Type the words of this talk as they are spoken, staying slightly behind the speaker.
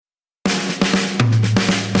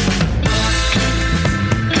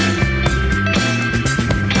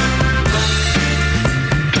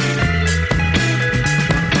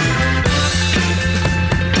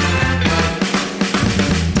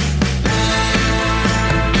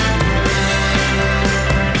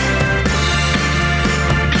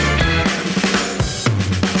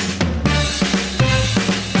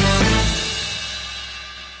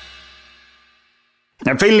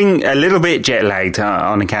I'm feeling a little bit jet lagged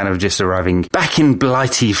on account of just arriving back in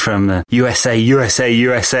Blighty from the USA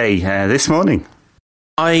this morning.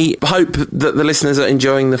 I hope that the listeners are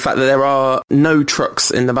enjoying the fact that there are no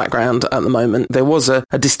trucks in the background at the moment. There was a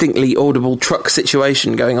distinctly audible truck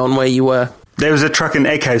situation going on where you were. There was a truck and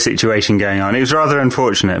echo situation going on. It was rather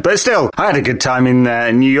unfortunate. But still, I had a good time in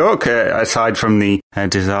New York, aside from the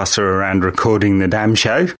disaster around recording the damn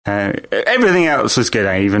show. Everything else was good.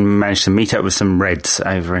 I even managed to meet up with some Reds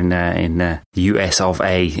over in the US of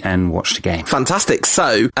A and watch the game. Fantastic.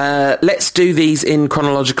 So, let's do these in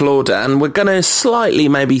chronological order. And we're going to slightly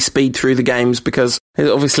maybe speed through the games because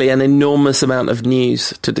there's obviously an enormous amount of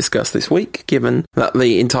news to discuss this week, given that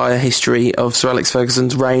the entire history of Sir Alex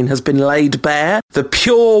Ferguson's reign has been laid bare. The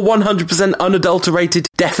pure, 100% unadulterated,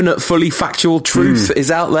 definite, fully factual truth is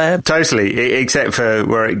out there. Totally, except for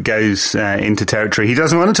where it goes into territory he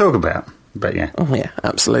doesn't want to talk about. But yeah. Oh, yeah,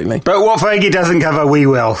 absolutely. But what Fergie doesn't cover, we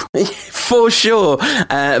will. For sure.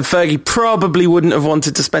 Fergie probably wouldn't have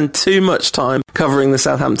wanted to spend too much time covering the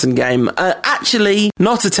Southampton game. Actually,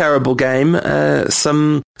 not a terrible game.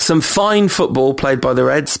 Some fine football played by the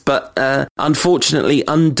Reds, but unfortunately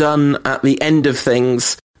undone at the end of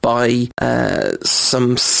things by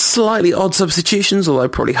some slightly odd substitutions, although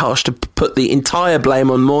probably harsh to put the entire blame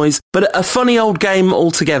on Moyes. But a funny old game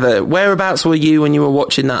altogether. Whereabouts were you when you were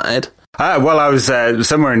watching that, Ed? Well, I was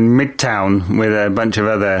somewhere in Midtown with a bunch of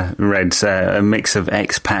other Reds, a mix of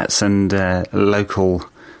expats and local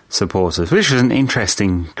supporters, which was an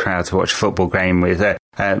interesting crowd to watch a football game with.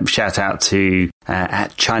 Shout out to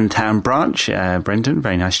at Chinatown Branch, Brendan,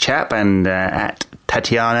 very nice chap, and at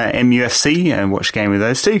Tatiana MUFC, watched the game with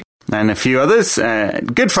those two. And a few others.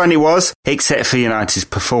 Good fun it was, except for United's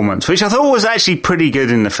performance, which I thought was actually pretty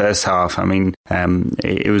good in the first half. I mean,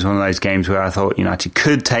 it was one of those games where I thought United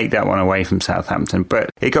could take that one away from Southampton, but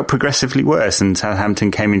it got progressively worse and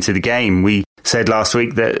Southampton came into the game. We said last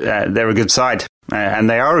week that they're a good side. And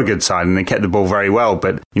they are a good side and they kept the ball very well,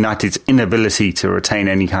 but United's inability to retain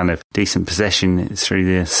any kind of decent possession through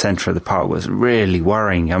the centre of the park was really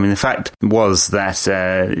worrying. I mean, the fact was that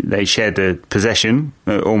they shared the possession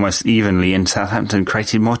almost evenly and Southampton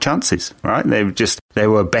created more chances, right? They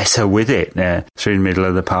were better with it through the middle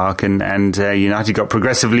of the park and United got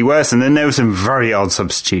progressively worse, and then there were some very odd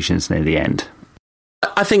substitutions near the end.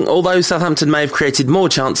 I think although Southampton may have created more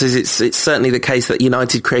chances, it's certainly the case that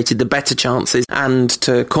United created the better chances, and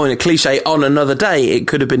to coin a cliche, on another day it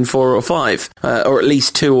could have been 4 or 5, or at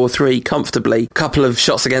least 2 or 3 comfortably. Couple of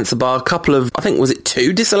shots against the bar, couple of, I think, was it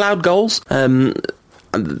 2 disallowed goals?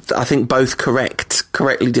 I think both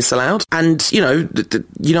correctly disallowed. And,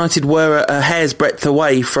 United were a hair's breadth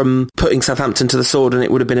away from putting Southampton to the sword, and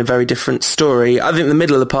it would have been a very different story. I think the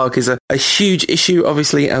middle of the park is a huge issue.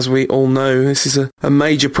 Obviously, as we all know, this is a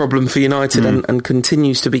major problem for United and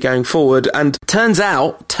continues to be going forward. And turns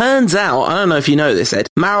out, I don't know if you know this, Ed,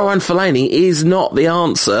 Marouane Fellaini is not the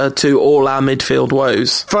answer to all our midfield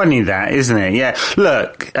woes. Funny that, isn't it? Yeah.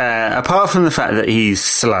 Look, apart from the fact that he's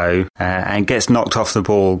slow and gets knocked off the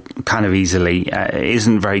ball kind of easily,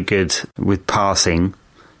 isn't very good with passing.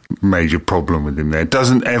 Major problem with him there.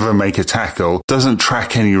 Doesn't ever make a tackle, doesn't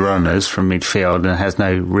track any runners from midfield, and has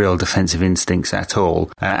no real defensive instincts at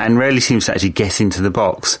all, and rarely seems to actually get into the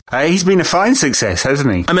box. He's been a fine success,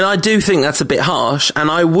 hasn't he? I mean, I do think that's a bit harsh,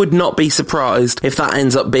 and I would not be surprised if that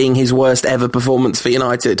ends up being his worst ever performance for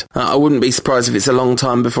United. I wouldn't be surprised if it's a long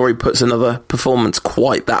time before he puts another performance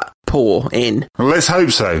quite that poor in. Well, let's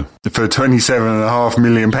hope so. For £27.5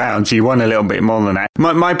 million, you want a little bit more than that.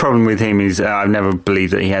 My problem with him is I've never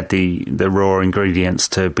believed that he had the raw ingredients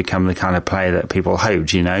to become the kind of player that people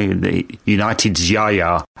hoped, the United's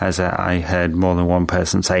Yaya, as I heard more than one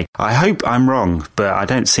person say. I hope I'm wrong, but I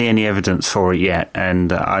don't see any evidence for it yet,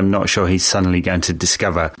 and I'm not sure he's suddenly going to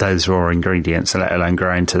discover those raw ingredients, let alone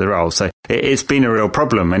grow into the role. So it's been a real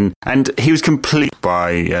problem, and he was complete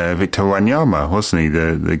by Victor Wanyama, wasn't he?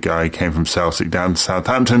 The guy came from Celtic down to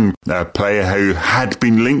Southampton, a player who had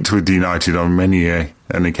been linked with United on many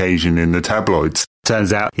an occasion in the tabloids.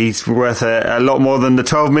 Turns out he's worth a lot more than the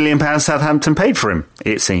 £12 million Southampton paid for him,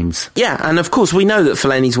 it seems. Yeah, and of course we know that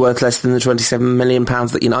Fellaini's worth less than the £27 million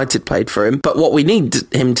that United paid for him, but what we need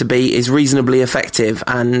him to be is reasonably effective,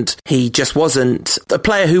 and he just wasn't. A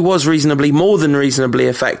player who was more than reasonably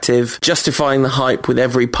effective, justifying the hype with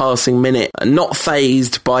every passing minute, not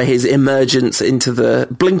fazed by his emergence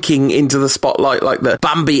blinking into the spotlight like the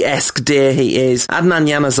Bambi-esque deer he is. Adnan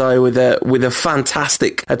Januzaj with a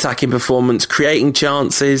fantastic attacking performance, creating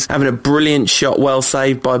chances, having a brilliant shot well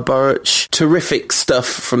saved by Boruc. Terrific stuff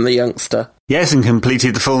from the youngster. Yes, and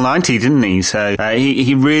completed the full 90, didn't he? So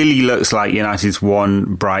he really looks like United's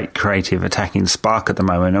one bright, creative attacking spark at the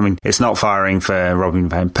moment. I mean, it's not firing for Robin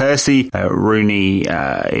van Persie. Rooney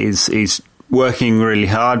is working really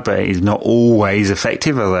hard, but he's not always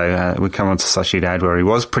effective, although we come on to Sociedad where he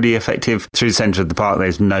was pretty effective. Through the centre of the park,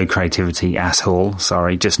 there's no creativity at all.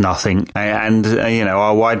 Sorry, just nothing. And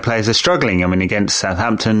our wide players are struggling. I mean, against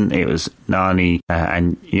Southampton, it was Nani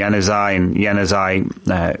and Januzaj, and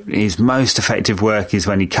Januzaj, his most effective work is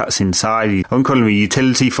when he cuts inside. I wouldn't call him a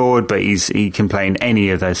utility forward, but he can play in any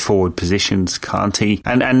of those forward positions, can't he?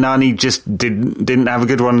 And Nani just didn't have a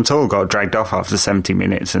good one at all, got dragged off after 70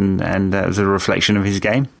 minutes, and that was a reflection of his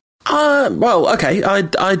game. Well, okay,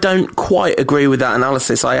 I don't quite agree with that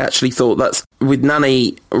analysis. I actually thought that with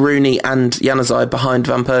Nani, Rooney and Januzaj behind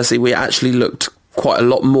Van Persie, we actually looked quite a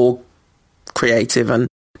lot more creative, and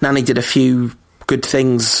Nani did a few good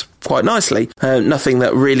things quite nicely. Nothing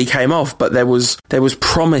that really came off, but there was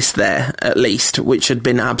promise there, at least, which had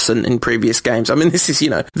been absent in previous games. I mean, this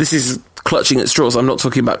is clutching at straws. I'm not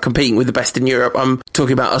talking about competing with the best in Europe. I'm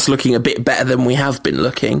talking about us looking a bit better than we have been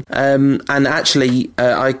looking. And actually,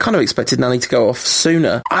 I kind of expected Nani to go off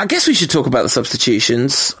sooner. I guess we should talk about the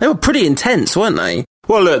substitutions. They were pretty intense, weren't they?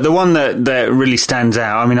 Well, look, the one that really stands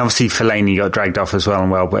out, I mean, obviously Fellaini got dragged off as well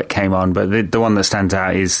and Welbeck came on, but the one that stands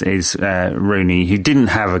out is Rooney, who didn't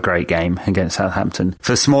have a great game against Southampton.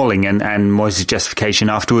 For Smalling and Moyes' justification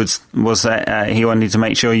afterwards was that he wanted to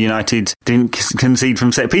make sure United didn't concede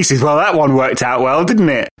from set pieces. Well, that one worked out well, didn't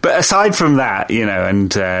it? But aside from that,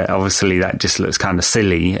 and obviously that just looks kind of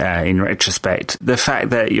silly in retrospect, the fact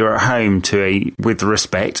that you're at home to with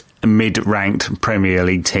respect, a mid-ranked Premier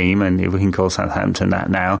League team, and we can call Southampton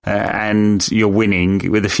that now, and you're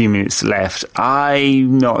winning with a few minutes left,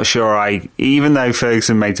 I'm not sure even though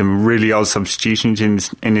Ferguson made some really odd substitutions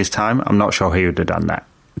in his time, I'm not sure he would have done that.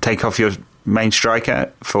 Take off your main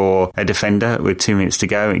striker for a defender with 2 minutes to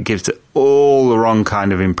go, it gives all the wrong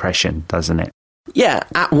kind of impression, doesn't it? Yeah,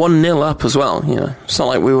 at 1-0 up as well. It's not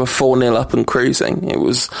like we were 4-0 up and cruising. It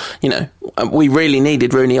was, we really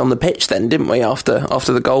needed Rooney on the pitch then, didn't we? After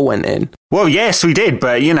the goal went in. Well, yes, we did,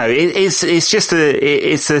 but it's just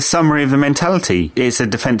a summary of the mentality. It's a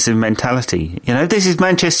defensive mentality. This is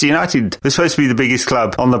Manchester United. They're supposed to be the biggest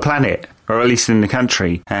club on the planet, or at least in the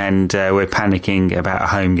country, and we're panicking about a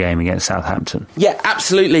home game against Southampton. Yeah,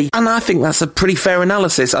 absolutely. And I think that's a pretty fair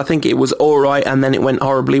analysis. I think it was all right, and then it went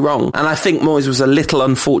horribly wrong. And I think Moyes was a little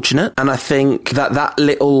unfortunate, and I think that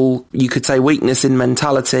little, you could say, weakness in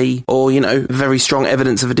mentality, or, very strong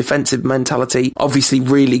evidence of a defensive mentality, obviously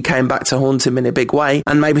really came back to haunt him in a big way.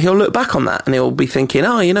 And maybe he'll look back on that, and he'll be thinking,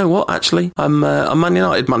 oh, you know what, actually, I'm a Man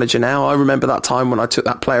United manager now. I remember that time when I took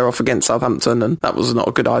that player off against Southampton, and that was not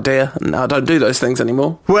a good idea, and I don't do those things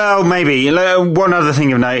anymore. Well, maybe. One other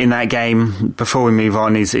thing of note in that game, before we move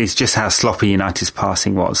on, is just how sloppy United's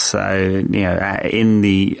passing was. So, in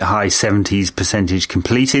the high 70s percentage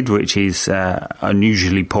completed, which is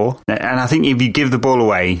unusually poor. And I think if you give the ball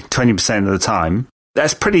away 20% of the time,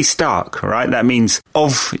 that's pretty stark, right? That means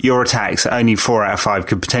of your attacks, only 4 out of 5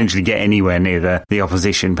 could potentially get anywhere near the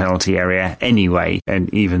opposition penalty area anyway.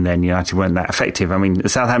 And even then, United weren't that effective. I mean,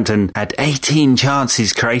 Southampton had 18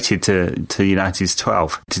 chances created to United's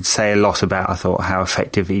 12. It did say a lot about, I thought, how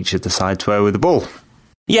effective each of the sides were with the ball.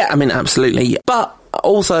 Yeah, I mean, absolutely. But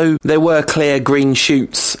also, there were clear green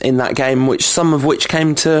shoots in that game, some of which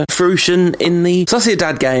came to fruition in the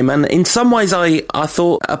Sociedad game. And in some ways, I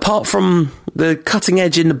thought, apart from the cutting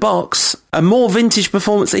edge in the box, a more vintage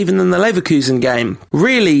performance even than the Leverkusen game.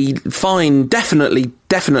 Really fine, definitely,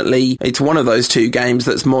 it's one of those two games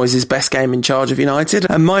that's Moyes' best game in charge of United,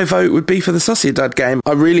 and my vote would be for the Sociedad game.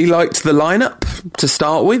 I really liked the lineup to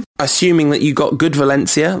start with, assuming that you got good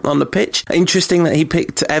Valencia on the pitch. Interesting that he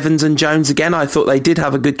picked Evans and Jones again. I thought they did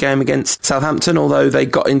have a good game against Southampton, although they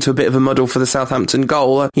got into a bit of a muddle for the Southampton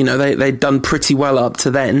goal. They'd done pretty well up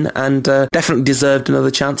to then, and definitely deserved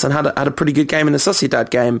another chance and had a pretty good game in the Sociedad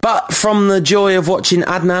game. But from the joy of watching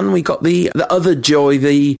Adnan, we got the other joy,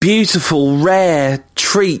 the beautiful, rare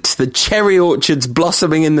treat, the cherry orchards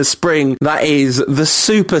blossoming in the spring. That is the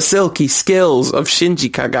super silky skills of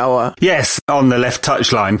Shinji Kagawa. Yes, on the left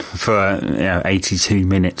touchline for 82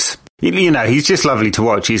 minutes. He's just lovely to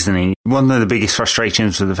watch, isn't he? One of the biggest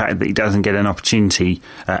frustrations with the fact that he doesn't get an opportunity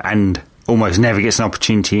and almost never gets an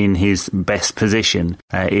opportunity in his best position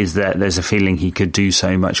is that there's a feeling he could do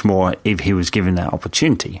so much more if he was given that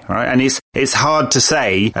opportunity, right? And it's hard to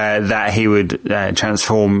say that he would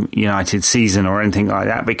transform United's season or anything like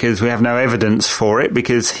that, because we have no evidence for it,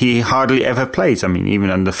 because he hardly ever plays. I mean, even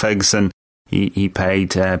under Ferguson, He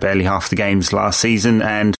played barely half the games last season,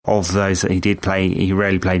 and of those that he did play, he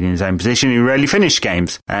rarely played in his own position. He rarely finished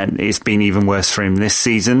games, and it's been even worse for him this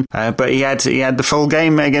season. But he had the full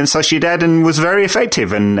game against Sociedad and was very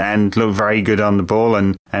effective and looked very good on the ball.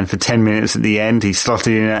 And for 10 minutes at the end, he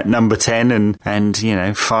slotted in at number 10,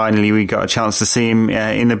 and finally we got a chance to see him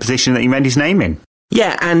in the position that he made his name in.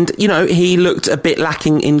 Yeah, and, he looked a bit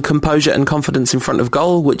lacking in composure and confidence in front of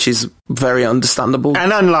goal, which is very understandable.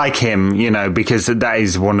 And unlike him, because that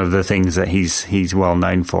is one of the things that he's well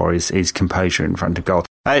known for is composure in front of goal.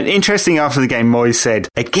 Interesting, after the game, Moyes said,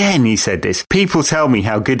 again he said this, people tell me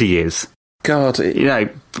how good he is. God.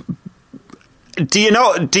 Do you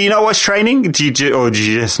not watch training? Or do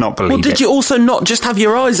you just not believe it? Well, did you also not just have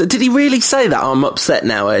your eyes? Did he really say that? I'm upset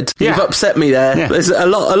now, Ed. Yeah. You've upset me there. Yeah. There's a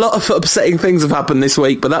lot of upsetting things have happened this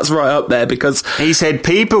week, but that's right up there because... He said,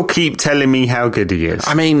 people keep telling me how good he is.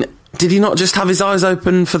 I mean, did he not just have his eyes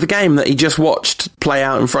open for the game that he just watched play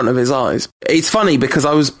out in front of his eyes? It's funny because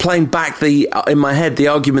I was playing back in my head the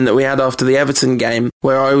argument that we had after the Everton game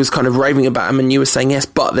where I was kind of raving about him and you were saying, yes,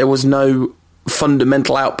 but there was no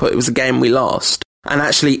fundamental output. It was a game we lost. And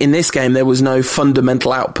actually, in this game, there was no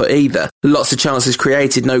fundamental output either. Lots of chances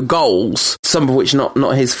created, no goals, some of which not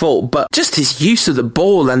his fault. But just his use of the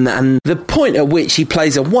ball and the point at which he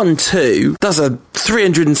plays a 1-2, does a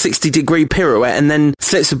 360-degree pirouette and then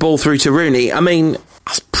slips the ball through to Rooney. I mean,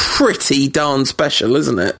 that's pretty darn special,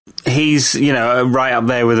 isn't it? He's, right up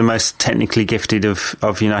there with the most technically gifted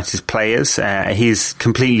of United's players. He's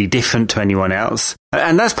completely different to anyone else.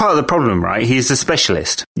 And that's part of the problem, right? He's a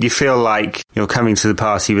specialist. You feel like you're coming to the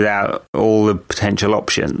party without all the potential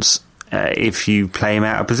options if you play him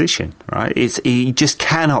out of position, right? He just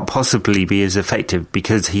cannot possibly be as effective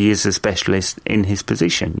because he is a specialist in his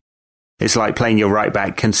position. It's like playing your right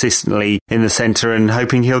back consistently in the centre and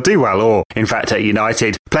hoping he'll do well. Or, in fact, at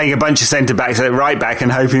United, playing a bunch of centre-backs at right back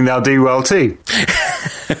and hoping they'll do well too.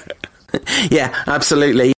 Yeah,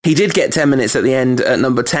 absolutely. He did get 10 minutes at the end at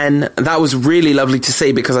number 10. That was really lovely to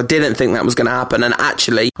see because I didn't think that was going to happen. And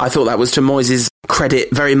actually, I thought that was to Moyes'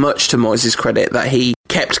 credit, very much to Moyes' credit, that he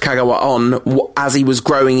kept Kagawa on as he was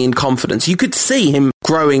growing in confidence. You could see him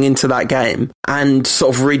growing into that game and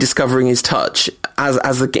sort of rediscovering his touch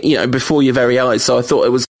as the, before your very eyes. So I thought it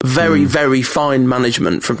was very, very fine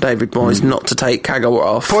management from David Moyes not to take Kagawa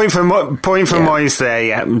off. Point for Moyes there,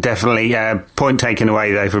 yeah, definitely. Point taken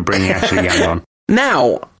away, though, for bringing Ashley Young on.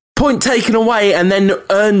 Now, point taken away and then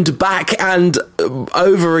earned back and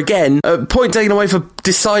over again. Point taken away for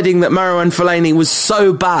deciding that Marouane Fellaini was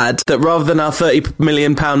so bad that rather than our £30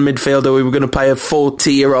 million midfielder, we were going to pay a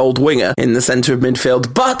 40-year-old winger in the centre of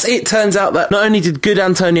midfield. But it turns out that not only did good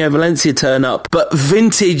Antonio Valencia turn up, but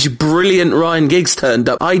vintage, brilliant Ryan Giggs turned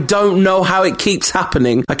up. I don't know how it keeps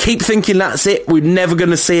happening. I keep thinking that's it. We're never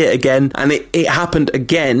going to see it again. And it happened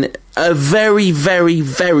again. A very, very,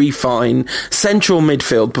 very fine central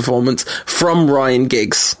midfield performance from Ryan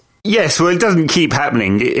Giggs. Yes, well, it doesn't keep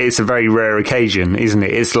happening. It's a very rare occasion, isn't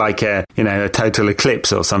it? It's like a total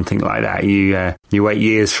eclipse or something like that. You wait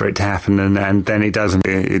years for it to happen, and then it doesn't.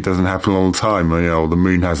 It doesn't happen all the time. The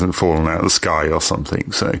moon hasn't fallen out of the sky or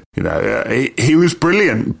something. So he was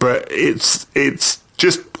brilliant, but it's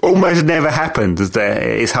just almost never happened.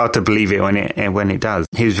 It's hard to believe it when it does.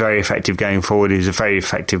 He was very effective going forward. He was very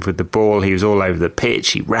effective with the ball. He was all over the pitch.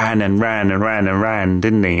 He ran and ran and ran and ran,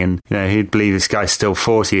 didn't he? And who'd believe this guy's still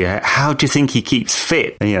 40? How do you think he keeps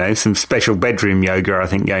fit? Some special bedroom yoga, I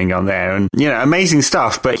think, going on there. And amazing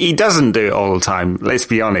stuff. But he doesn't do it all the time. Let's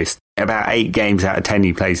be honest. About 8 games out of 10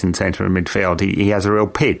 he plays in centre of midfield. He has a real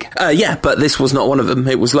pig. Yeah, but this was not one of them.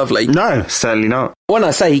 It was lovely. No, certainly not. When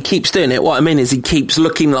I say he keeps doing it, what I mean is he keeps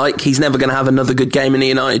looking like he's never going to have another good game in a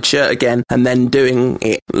United shirt again, and then doing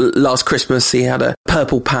it. Last Christmas he had a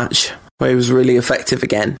purple patch where he was really effective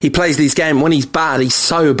again. He plays these games, when he's bad, he's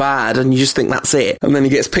so bad, and you just think that's it. And then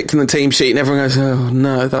he gets picked in the team sheet and everyone goes, oh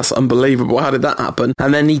no, that's unbelievable. How did that happen?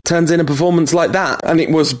 And then he turns in a performance like that, and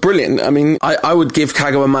it was brilliant. I mean, I would give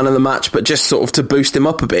Kagawa man of the match, but just sort of to boost him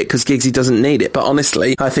up a bit, because Giggsy doesn't need it. But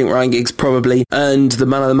honestly, I think Ryan Giggs probably earned the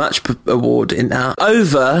man of the match award in that.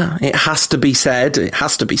 Over, it has to be said,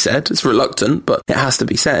 it's reluctant, but it has to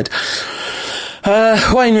be said.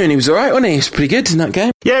 Wayne Rooney was alright, wasn't he? He was pretty good in that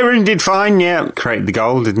game. Yeah, Rooney did fine, yeah. Created the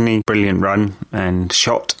goal, didn't he? Brilliant run and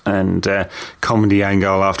shot and comedy own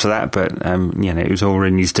goal after that, but, it was all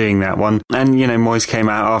Rooney's doing, that one. And, Moyes came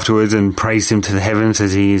out afterwards and praised him to the heavens,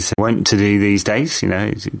 as he's wont to do these days.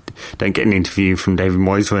 Don't get an interview from David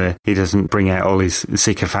Moyes where he doesn't bring out all his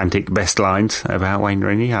sycophantic best lines about Wayne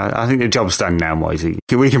Rooney. I think the job's done now, Moyes.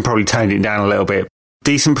 We can probably tone it down a little bit.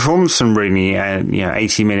 Decent performance from Rooney,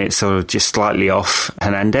 80 minutes sort of just slightly off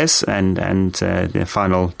Hernandez, and the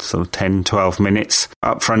final sort of 10, 12 minutes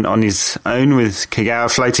up front on his own with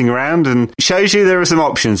Kagawa floating around, and shows you there are some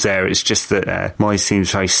options there. It's just that Moyes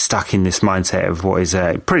seems very stuck in this mindset of what is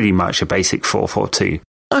pretty much a basic 4-4-2.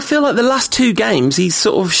 I feel like the last 2 games, he's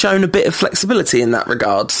sort of shown a bit of flexibility in that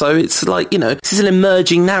regard. So it's like, this is an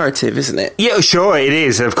emerging narrative, isn't it? Yeah, sure, it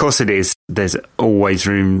is. Of course it is. There's always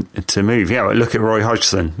room to move. Yeah, look at Roy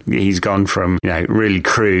Hodgson. He's gone from, really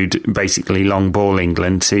crude, basically long ball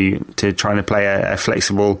England to trying to play a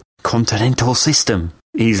flexible continental system.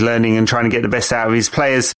 He's learning and trying to get the best out of his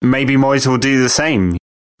players. Maybe Moyes will do the same.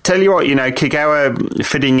 Tell you what, Kagawa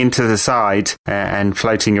fitting into the side and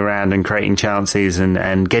floating around and creating chances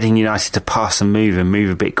and getting United to pass and move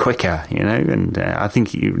a bit quicker, and I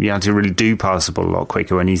think United really do pass the ball a lot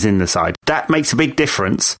quicker when he's in the side. That makes a big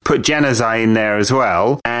difference. Put Januzaj in there as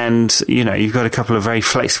well, and, you've got a couple of very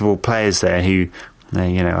flexible players there who,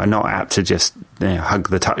 are not apt to just hug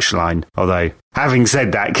the touchline. Although, having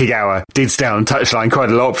said that, Kagawa did stay on the touchline quite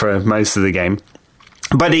a lot for most of the game.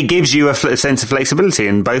 But it gives you a sense of flexibility,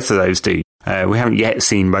 and both of those do. We haven't yet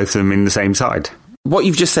seen both of them in the same side. What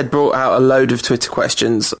you've just said brought out a load of Twitter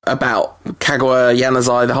questions about Kagawa,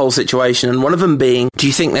 Januzaj, the whole situation, and one of them being, do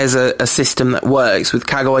you think there's a system that works with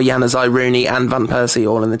Kagawa, Januzaj, Rooney and Van Persie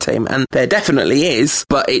all in the team? And there definitely is,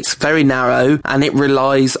 but it's very narrow, and it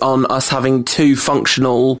relies on us having 2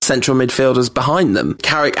 functional central midfielders behind them,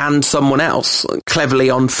 Carrick and someone else,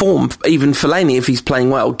 cleverly on form, even Fellaini if he's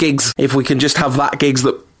playing well, Giggs, if we can just have that Giggs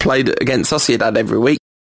that played against Sociedad every week.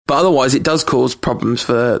 But otherwise, it does cause problems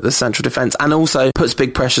for the central defence and also puts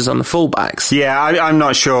big pressures on the fullbacks. Yeah, I'm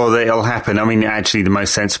not sure that it'll happen. I mean, actually, the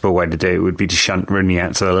most sensible way to do it would be to shunt Rooney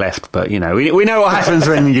out to the left. But, we know what happens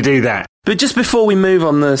when you do that. But just before we move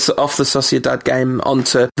on off the Sociedad game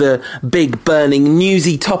onto the big burning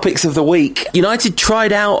newsy topics of the week, United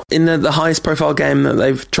tried out in the highest profile game that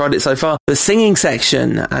they've tried it so far, the singing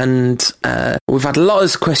section, and we've had a lot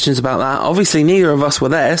of questions about that. Obviously neither of us were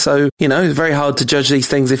there, so it's very hard to judge these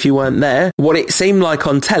things if you weren't there. What it seemed like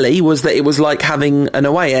on telly was that it was like having an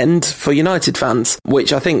away end for United fans,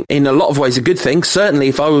 which I think in a lot of ways a good thing. Certainly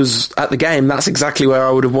if I was at the game, that's exactly where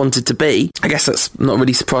I would have wanted to be. I guess that's not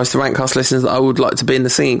really surprised to Rantcast listeners that I would like to be in the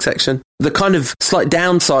singing section. The kind of slight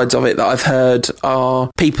downsides of it that I've heard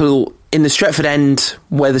are people in the Stretford end,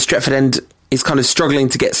 where the Stretford end is kind of struggling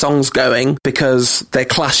to get songs going because they're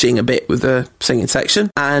clashing a bit with the singing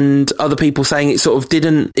section, and other people saying it sort of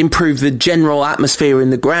didn't improve the general atmosphere in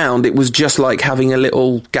the ground. It was just like having a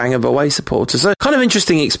little gang of away supporters. So kind of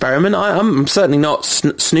interesting experiment. I'm certainly not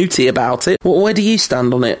snooty about it. Where do you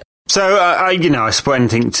stand on it? So, I support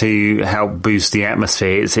anything to help boost the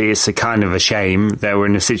atmosphere. It's a kind of a shame that we're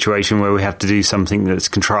in a situation where we have to do something that's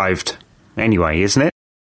contrived anyway, isn't it?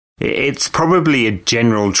 It's probably a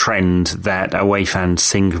general trend that away fans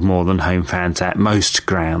sing more than home fans at most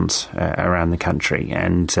grounds around the country,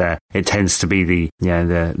 and it tends to be the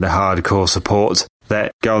hardcore support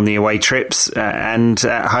that go on the away trips, and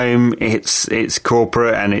at home it's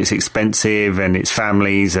corporate and it's expensive and it's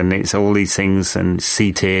families and it's all these things and it's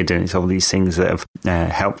seated and it's all these things that have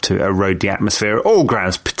helped to erode the atmosphere at all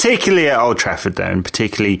grounds, particularly at Old Trafford though, and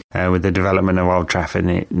particularly with the development of Old Trafford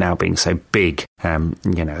and it now being so big.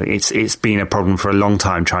 It's been a problem for a long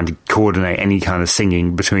time trying to coordinate any kind of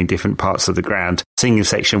singing between different parts of the ground. Singing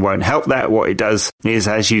section won't help that. What it does is,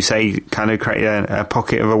 as you say, kind of create a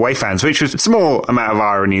pocket of away fans, which was a small amount of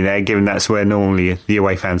irony there, given that's where normally the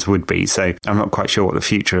away fans would be. So I'm not quite sure what the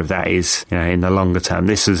future of that is, in the longer term.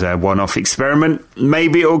 This was a one-off experiment.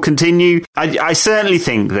 Maybe it will continue. I certainly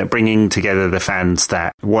think that bringing together the fans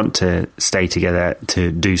that want to stay together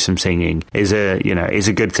to do some singing is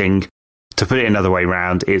a good thing. To put it another way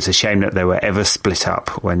round, it's a shame that they were ever split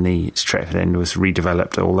up when the Stretford end was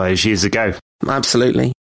redeveloped all those years ago.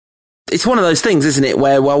 Absolutely. It's one of those things, isn't it,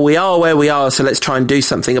 where, well, we are where we are, so let's try and do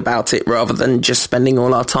something about it rather than just spending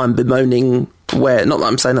all our time bemoaning where, not that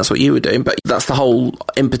I'm saying that's what you were doing, but that's the whole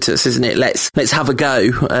impetus, isn't it? Let's have a go,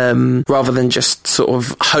 rather than just sort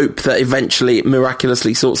of hope that eventually it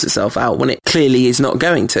miraculously sorts itself out when it clearly is not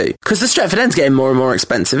going to. Because the Stretford end's getting more and more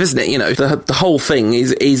expensive, isn't it? The whole thing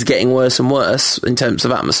is getting worse and worse in terms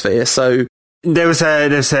of atmosphere, so There was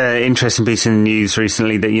a interesting piece in the news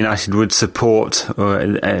recently that United would support, or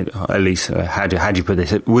at least how do you put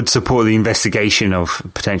this? Would support the investigation of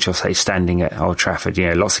potential safe standing at Old Trafford.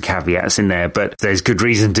 Lots of caveats in there, but there's good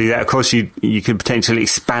reason to do that. Of course, you could potentially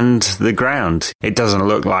expand the ground. It doesn't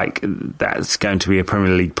look like that's going to be a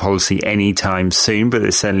Premier League policy anytime soon, but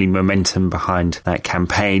there's certainly momentum behind that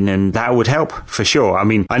campaign, and that would help for sure. I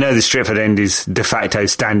mean, I know the Stretford End is de facto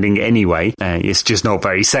standing anyway. It's just not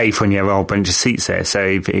very safe when you have a whole bunch of seats there.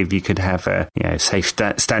 So if you could have a safe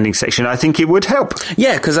standing section, I think it would help.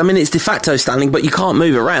 Yeah, because I mean it's de facto standing, but you can't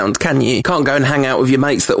move around, can you? You can't go and hang out with your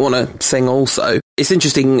mates that want to sing also. It's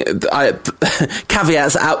interesting.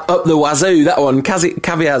 Caveats up the wazoo. That one,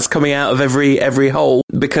 caveats coming out of every hole,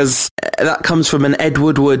 because that comes from an Ed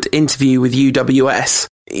Woodward interview with UWS.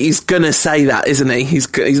 He's going to say that, isn't he? He's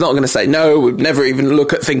not going to say, no, we'd never even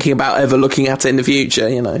look at thinking about ever looking at it in the future,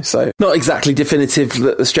 So not exactly definitive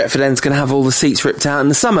that the Stretford End's going to have all the seats ripped out in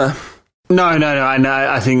the summer. No,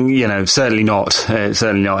 I think, certainly not.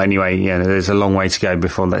 Certainly not anyway. There's a long way to go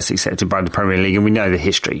before that's accepted by the Premier League, and we know the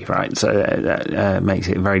history, right? So that makes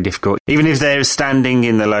it very difficult. Even if there's standing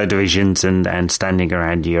in the lower divisions and standing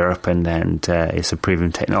around Europe, and it's a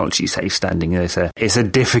proven technology safe standing, it's a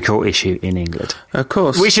difficult issue in England. Of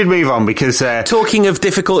course. We should move on, because... talking of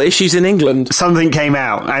difficult issues in England... Something came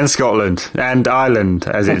out, and Scotland, and Ireland,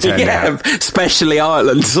 as it turned out. Especially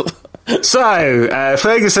Ireland. So,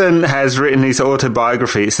 Ferguson has written his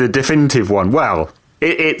autobiography. It's the definitive one. Well,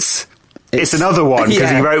 it's another one, because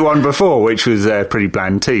he wrote one before, which was pretty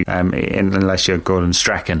bland too, unless you're Gordon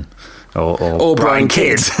Strachan. Or Brian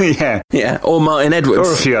Kidd. Yeah, or Martin Edwards.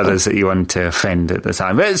 Or a few others that you wanted to offend at the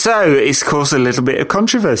time. But so, it's caused a little bit of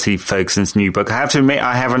controversy, Ferguson's new book. I have to admit,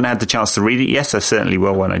 I haven't had the chance to read it yet. I certainly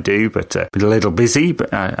will when I do, but been a little busy.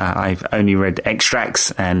 But I've only read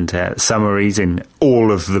extracts and summaries in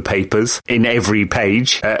all of the papers, in every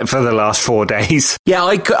page, for the last 4 days. Yeah,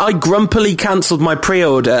 I grumpily cancelled my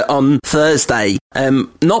pre-order on Thursday.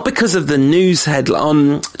 Not because of the news headline,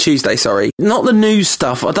 on Tuesday, sorry. Not the news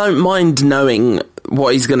stuff. I don't mind knowing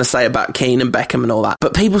what he's going to say about Keane and Beckham and all that.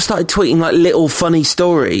 But people started tweeting like little funny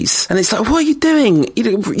stories. And it's like, what are you doing?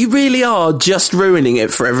 You really are just ruining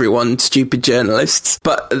it for everyone, stupid journalists.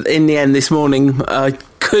 But in the end, this morning, I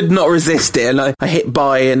could not resist it, and I hit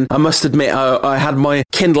buy, and I must admit I had my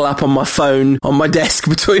Kindle app on my phone on my desk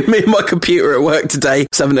between me and my computer at work today,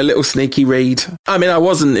 just having a little sneaky read. I mean, I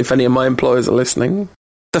wasn't, if any of my employers are listening.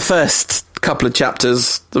 The first couple of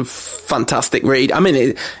chapters, the fantastic read. I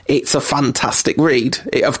mean, it's a fantastic read.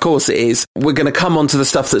 Of course it is. We're going to come on to the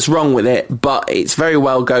stuff that's wrong with it, but it's very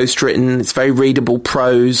well ghostwritten. It's very readable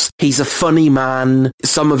prose. He's a funny man.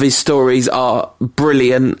 Some of his stories are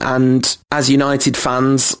brilliant, and as United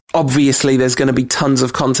fans, obviously there's going to be tons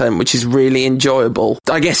of content which is really enjoyable.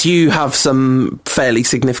 I guess you have some fairly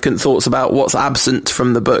significant thoughts about what's absent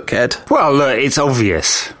from the book, Ed. Well, look, it's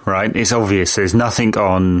obvious, right? It's obvious. There's nothing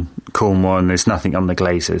on Cornwall, and there's nothing on the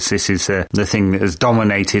Glazers. This is the thing that has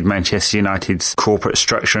dominated Manchester United's corporate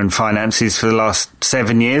structure and finances for the last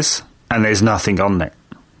 7 years, and there's nothing on it.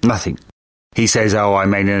 Nothing. He says, I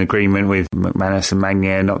made an agreement with McManus and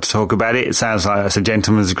Magnier not to talk about it. It sounds like that's a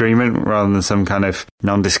gentleman's agreement rather than some kind of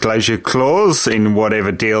non-disclosure clause in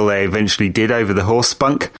whatever deal they eventually did over the horse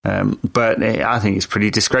spunk. But I think it's pretty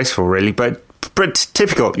disgraceful, really. But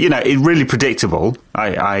typical, it's really predictable.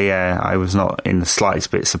 I was not in the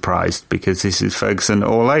slightest bit surprised, because this is Ferguson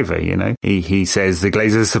all over, He says the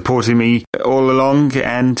Glazers supported me all along,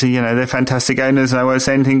 and, they're fantastic owners, and I won't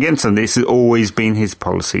say anything against them. This has always been his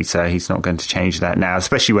policy, so he's not going to change that now,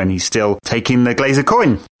 especially when he's still taking the Glazer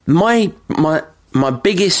coin. My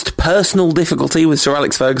biggest personal difficulty with Sir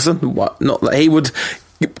Alex Ferguson, not that he would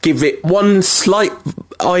give it one slight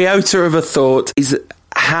iota of a thought, is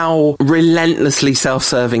how relentlessly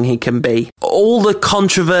self-serving he can be. All the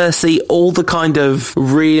controversy, all the kind of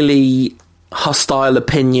really hostile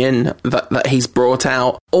opinion that he's brought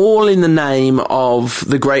out, all in the name of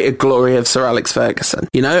the greater glory of Sir Alex Ferguson,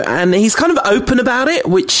 and he's kind of open about it,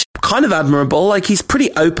 which kind of admirable. Like, he's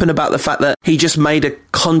pretty open about the fact that he just made a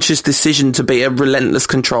conscious decision to be a relentless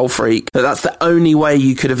control freak, that's the only way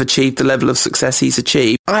you could have achieved the level of success he's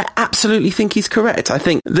achieved. I absolutely think he's correct. I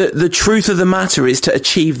think that the truth of the matter is, to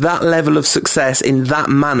achieve that level of success in that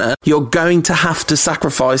manner, you're going to have to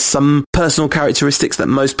sacrifice some personal characteristics that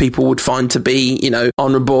most people would find to be,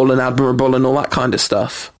 honourable and admirable and all that kind of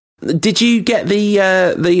stuff. Did you get the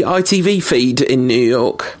ITV feed in New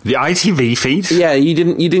York? The ITV feed? Yeah, you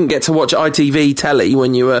didn't get to watch ITV telly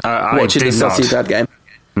when you were watching the Sociedad game.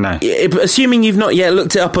 No. Assuming you've not yet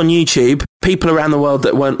looked it up on YouTube, people around the world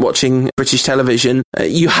that weren't watching British television,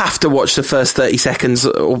 you have to watch the first 30 seconds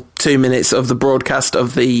or 2 minutes of the broadcast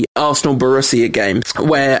of the Arsenal-Borussia game,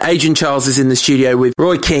 where Adrian Chiles is in the studio with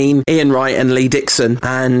Roy Keane, Ian Wright and Lee Dixon.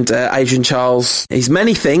 And Adrian Chiles is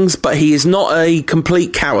many things, but he is not a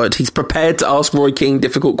complete coward. He's prepared to ask Roy Keane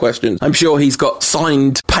difficult questions. I'm sure he's got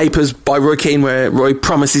signed papers by Roy Keane where Roy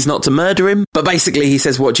promises not to murder him. But basically he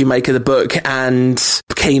says, what do you make of the book? And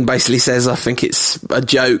Keane basically says, I think it's a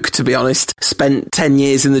joke, to be honest. Spent 10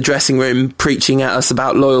 years in the dressing room preaching at us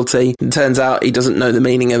about loyalty. And turns out he doesn't know the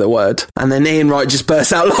meaning of the word. And then Ian Wright just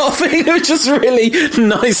bursts out laughing, which just really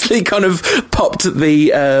nicely kind of popped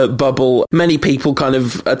the bubble. Many people kind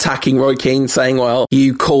of attacking Roy Keane, saying, well,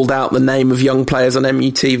 you called out the name of young players on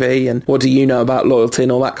MUTV and what do you know about loyalty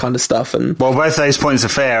and all that kind of stuff. And well, both those points are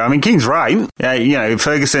fair. I mean, Keane's right.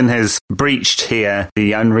 Ferguson has breached here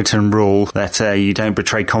the unwritten rule that you don't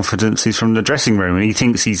betray confidences from the dressing room, and he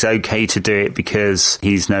thinks he's okay to do it because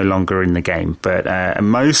he's no longer in the game. But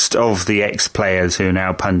most of the ex-players who are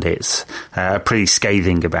now pundits are pretty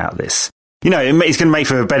scathing about this. It's going to make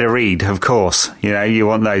for a better read, of course. You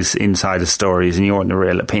want those insider stories and you want the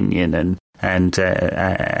real opinion and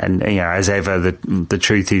as ever, the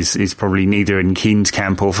truth is probably neither in Keane's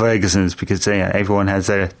camp or Ferguson's, because everyone has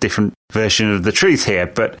a different version of the truth here.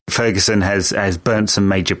 But Ferguson has burnt some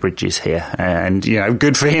major bridges here, and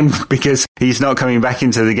good for him, because he's not coming back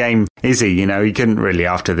into the game, is he? He couldn't really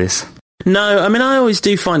after this. No, I mean, I always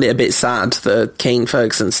do find it a bit sad, the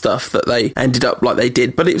Keane-Ferguson stuff, that they ended up like they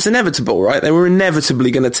did, but it was inevitable, right? They were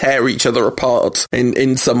inevitably going to tear each other apart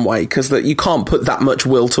in some way, because you can't put that much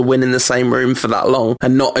will to win in the same room for that long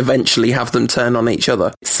and not eventually have them turn on each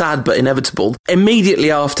other. It's sad, but inevitable.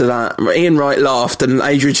 Immediately after that, Ian Wright laughed and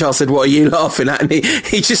Adrian Chiles said, what are you laughing at? And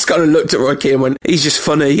he just kind of looked at Roy Keane and went, he's just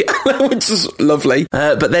funny, which is lovely.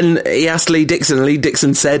 But then he asked Lee Dixon, and Lee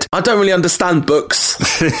Dixon said, I don't really understand books.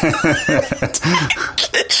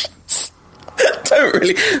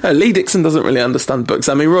 Lee Dixon doesn't really understand books.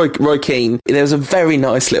 I mean, Roy Keane, there's a very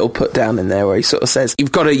nice little put down in there where he sort of says,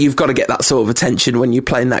 you've got to get that sort of attention when you're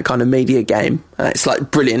playing that kind of media game. And it's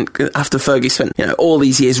like brilliant. After Fergie spent all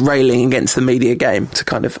these years railing against the media game, to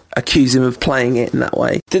kind of accuse him of playing it in that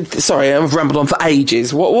way. Sorry, I've rambled on for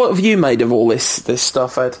ages. What have you made of all this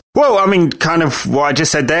stuff, Ed? Well, I mean, kind of what I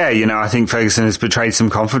just said there. I think Ferguson has betrayed some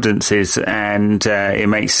confidences, and it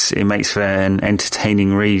makes for an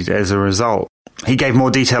entertaining read as a result. He gave more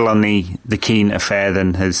detail on the Keane affair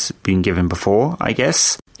than has been given before, I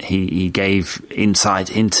guess. He gave insight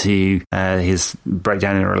into his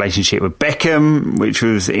breakdown in a relationship with Beckham, which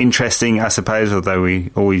was interesting, I suppose, although we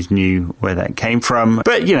always knew where that came from.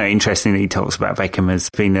 But, interesting that he talks about Beckham as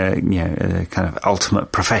being a kind of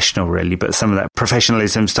ultimate professional, really. But some of that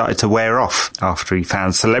professionalism started to wear off after he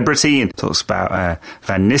found celebrity, and talks about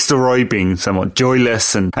Van Nistelrooy being somewhat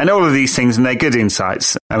joyless and all of these things, and they're good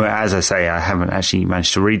insights. As I say, I haven't actually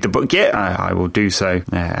managed to read the book yet. I will do so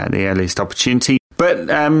at the earliest opportunity. But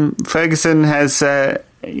Ferguson has,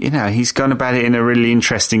 he's gone about it in a really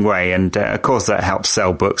interesting way. And, of course, that helps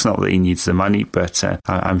sell books. Not that he needs the money, but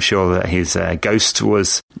I'm sure that his ghost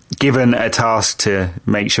was given a task to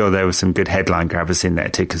make sure there were some good headline grabbers in there,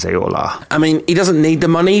 too, because they all are. I mean, he doesn't need the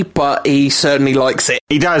money, but he certainly likes it.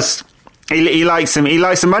 He does. He likes them. He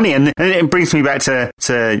likes the money, and it brings me back to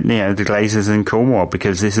the Glazers and Cornwall,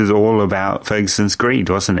 because this is all about Ferguson's greed,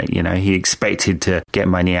 wasn't it? He expected to get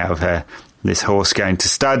money out of this horse going to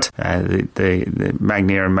stud. The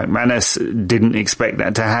Magnier and McManus didn't expect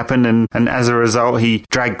that to happen, and as a result, he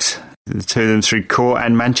dragged the two of them through court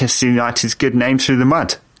and Manchester United's good name through the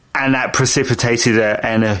mud. And that precipitated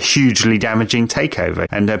a hugely damaging takeover.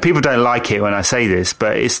 And people don't like it when I say this,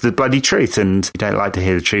 but it's the bloody truth. And you don't like to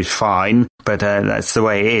hear the truth, fine. But that's the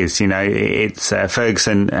way it is. It's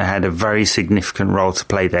Ferguson had a very significant role to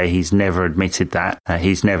play there. He's never admitted that.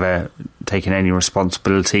 He's never taken any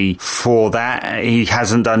responsibility for that. He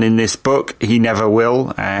hasn't done in this book. He never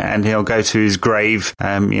will. And he'll go to his grave,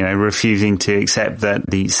 refusing to accept that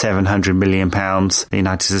the £700 million the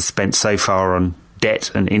United has spent so far on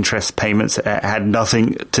debt and interest payments had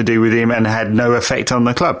nothing to do with him and had no effect on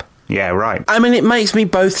the club. Yeah, right. I mean, it makes me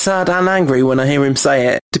both sad and angry when I hear him say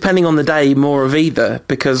it. Depending on the day, more of either,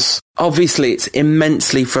 because obviously it's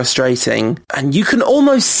immensely frustrating and you can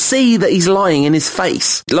almost see that he's lying in his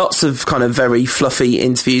face. Lots of kind of very fluffy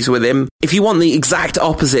interviews with him. If you want the exact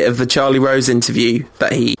opposite of the Charlie Rose interview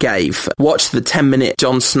that he gave, watch the 10-minute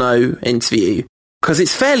Jon Snow interview. Because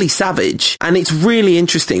it's fairly savage, and it's really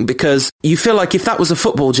interesting because you feel like if that was a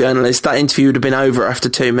football journalist, that interview would have been over after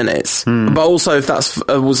 2 minutes. But also if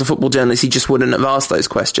that was a football journalist, he just wouldn't have asked those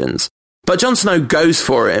questions. But Jon Snow goes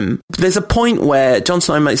for him. There's a point where Jon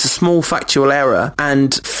Snow makes a small factual error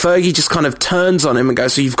and Fergie just kind of turns on him and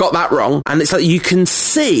goes, so you've got that wrong. And it's like you can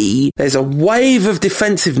see there's a wave of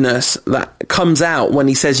defensiveness that comes out when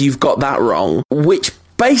he says you've got that wrong, which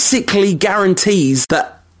basically guarantees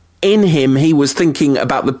that in him he was thinking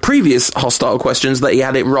about the previous hostile questions that he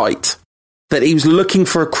had it right. That he was looking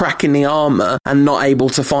for a crack in the armour and not able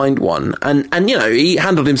to find one. And he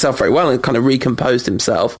handled himself very well and kind of recomposed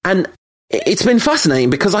himself. And it's been fascinating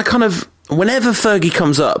because I kind of, whenever Fergie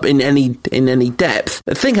comes up in any depth,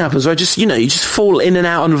 the thing happens where you just fall in and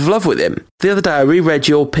out of love with him. The other day I reread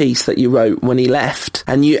your piece that you wrote when he left,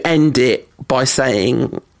 and you end it by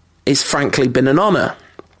saying, it's frankly been an honour.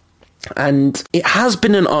 And it has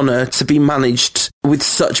been an honour to be managed with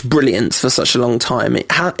such brilliance for such a long time. We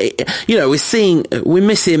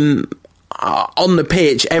miss him on the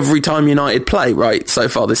pitch every time United play, right, so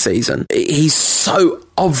far this season. He's so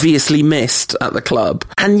obviously missed at the club.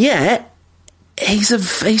 And yet, he's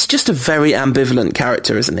just a very ambivalent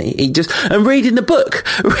character, isn't he? And reading the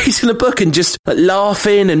book and just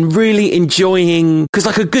laughing and really enjoying, because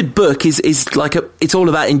like a good book is like it's all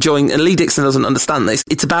about enjoying, and Lee Dixon doesn't understand this.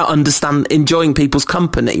 It's about enjoying people's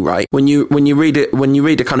company, right? When you read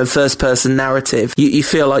a kind of first person narrative, you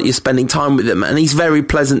feel like you're spending time with them, and he's very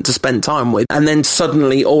pleasant to spend time with, and then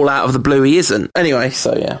suddenly all out of the blue he isn't. Anyway,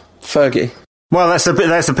 so yeah, Fergie. Well,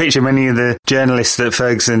 that's a picture many of the journalists that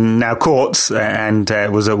Ferguson now courts and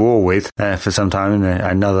was at war with for some time.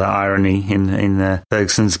 Another irony in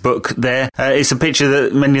Ferguson's book there. It's a picture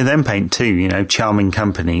that many of them paint too, charming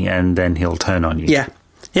company, and then he'll turn on you. Yeah.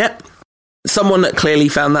 Yep. Someone that clearly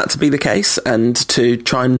found that to be the case, and to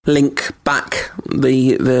try and link back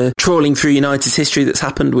the trawling through United's history that's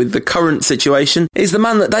happened with the current situation, is the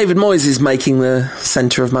man that David Moyes is making the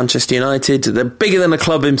centre of Manchester United, the bigger than a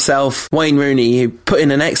club himself, Wayne Rooney, who put in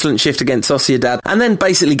an excellent shift against Sociedad, and then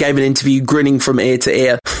basically gave an interview grinning from ear to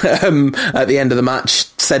ear at the end of the match,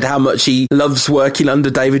 said how much he loves working under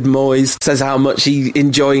David Moyes, says how much he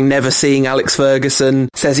enjoying never seeing Alex Ferguson,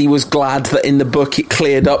 says he was glad that in the book it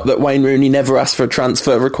cleared up that Wayne Rooney never asked for a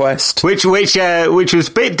transfer request, which was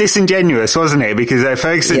a bit disingenuous, wasn't it? Because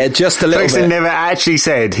Ferguson, just a little Ferguson bit. never actually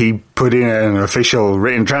said he put in an official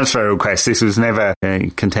written transfer request. This was never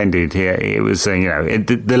contended here. It was,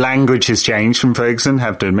 the language has changed from Ferguson.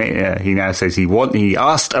 Have to admit, he now says he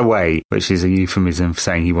asked away, which is a euphemism for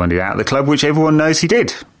saying he wanted out of the club, which everyone knows he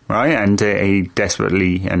did. Right, and he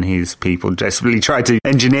desperately, and his people desperately tried to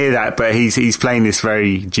engineer that, but he's playing this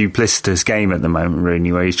very duplicitous game at the moment,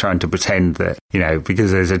 Rooney, where he's trying to pretend that,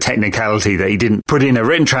 because there's a technicality that he didn't put in a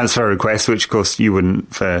written transfer request, which of course you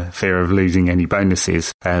wouldn't for fear of losing any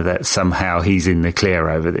bonuses, that somehow he's in the clear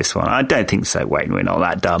over this one. I don't think so, Wayne, we're not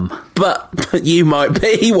that dumb. But you might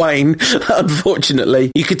be, Wayne,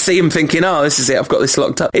 unfortunately. You could see him thinking, this is it, I've got this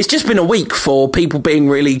locked up. It's just been a week for people being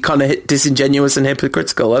really kind of disingenuous and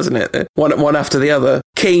hypocritical, hasn't it? One after the other.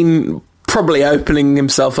 Keane probably opening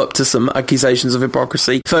himself up to some accusations of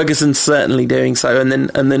hypocrisy. Ferguson certainly doing so, and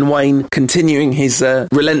then Wayne continuing his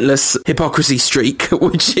relentless hypocrisy streak,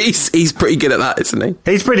 which he's pretty good at that, isn't he?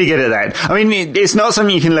 He's pretty good at that. I mean, it's not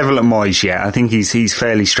something you can level at Moyes yet. I think he's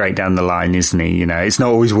fairly straight down the line, isn't he? It's not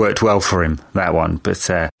always worked well for him, that one, but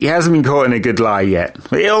he hasn't been caught in a good lie yet.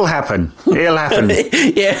 It'll happen.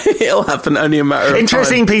 Yeah, it'll happen. Only a matter of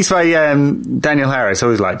Interesting time. Piece by Daniel Harris. I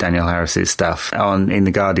always like Daniel Harris's stuff in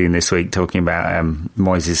The Guardian this week, talking about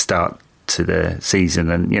Moyes' start to the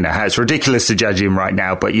season and, how it's ridiculous to judge him right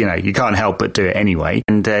now, but, you can't help but do it anyway.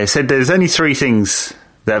 And said there's only three things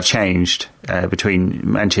that have changed between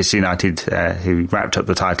Manchester United, who wrapped up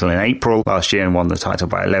the title in April last year and won the title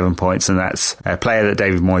by 11 points, and that's a player that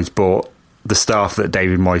David Moyes bought, the staff that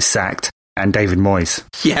David Moyes sacked, and David Moyes.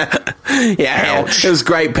 Yeah. It was a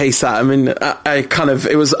great piece, that. I mean,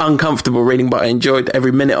 it was uncomfortable reading, but I enjoyed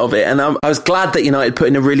every minute of it. And I was glad that United put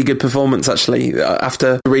in a really good performance, actually,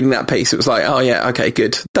 after reading that piece. It was like, oh yeah, okay,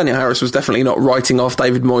 good. Daniel Harris was definitely not writing off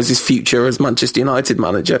David Moyes' future as Manchester United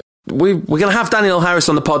manager. We're going to have Daniel Harris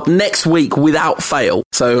on the pod next week without fail,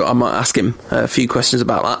 so I might ask him a few questions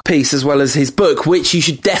about that piece, as well as his book, which you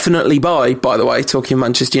should definitely buy, by the way, talking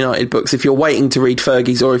Manchester United books, if you're waiting to read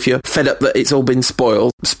Fergie's or if you're fed up that it's all been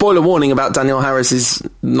spoiled. Spoiler warning about Daniel Harris's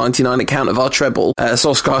 99 account of our treble.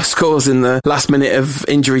 Solskjaer scores in the last minute of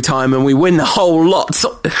injury time and we win the whole lot.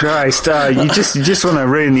 Christ, you just want to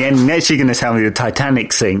ruin the ending. Next you're going to tell me the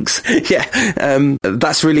Titanic sinks. Yeah,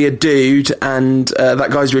 that's really a dude, and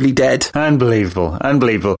that guy's really really dead.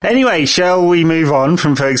 Unbelievable. Anyway, shall we move on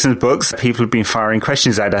from Ferguson's books? People have been firing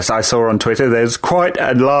questions at us. I saw on Twitter there's quite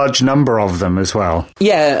a large number of them as well.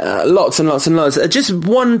 Yeah, lots and lots and lots. Just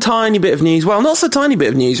one tiny bit of news. Well, not so tiny bit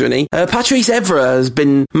of news, really. Patrice Evra has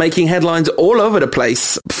been making headlines all over the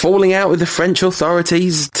place, falling out with the French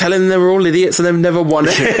authorities, telling them they were all idiots and they've never won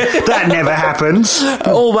it. That never happens.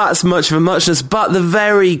 All that's much of a muchness, but the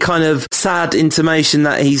very kind of sad intimation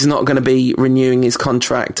that he's not going to be renewing his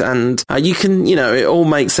contract. And you can, it all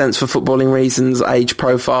makes sense for footballing reasons, age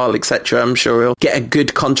profile, etc. I'm sure he'll get a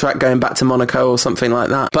good contract going back to Monaco or something like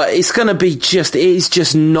that. But it's going to be it is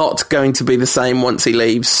just not going to be the same once he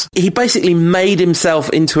leaves. He basically made himself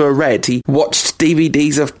into a Red. He watched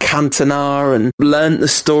DVDs of Cantona and learnt the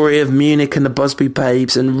story of Munich and the Busby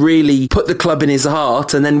Babes and really put the club in his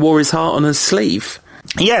heart and then wore his heart on his sleeve.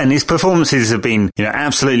 Yeah, and his performances have been,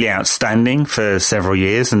 absolutely outstanding for several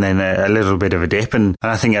years, and then a little bit of a dip. And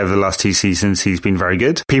I think over the last 2 seasons, he's been very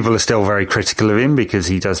good. People are still very critical of him because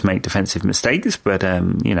he does make defensive mistakes, but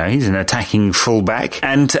he's an attacking fullback.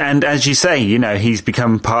 And as you say, he's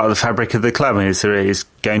become part of the fabric of the club, and it's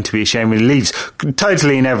going to be a shame when he leaves.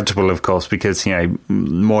 Totally inevitable, of course, because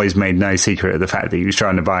Moyes made no secret of the fact that he was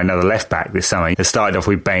trying to buy another left back this summer. He started off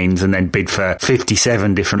with Baines and then bid for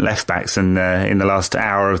 57 different left backs in the last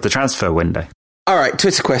hour of the transfer window. All right,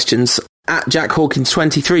 Twitter questions. At Jack Hawkins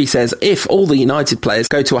 23 says, if all the United players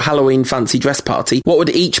go to a Halloween fancy dress party, what would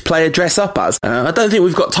each player dress up as? I don't think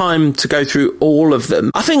we've got time to go through all of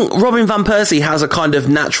them. I think Robin van Persie has a kind of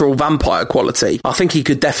natural vampire quality. I think he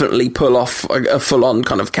could definitely pull off a full-on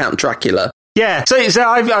kind of Count Dracula. Yeah, so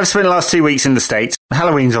I've spent the last 2 weeks in the States.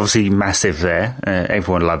 Halloween's obviously massive there.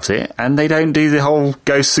 Everyone loves it. And they don't do the whole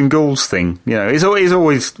ghosts and ghouls thing. It's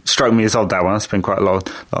always struck me as odd, that one. I spent quite a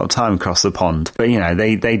lot of time across the pond. But,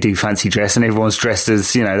 they do fancy dress and everyone's dressed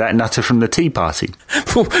as, that nutter from the Tea Party.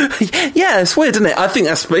 Yeah, it's weird, isn't it? I think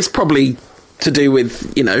it's probably to do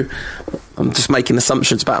with, I'm just making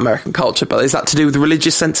assumptions about American culture, but is that to do with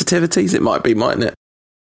religious sensitivities? It might be, mightn't it?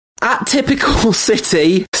 At Typical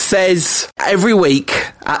City says, every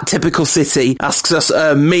week, at Typical City asks us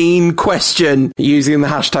a mean question using the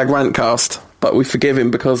hashtag Rantcast. But we forgive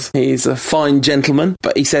him because he's a fine gentleman.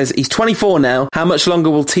 But he says he's 24 now. How much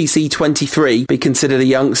longer will TC23 be considered a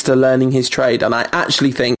youngster learning his trade? And I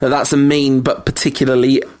actually think that that's a mean but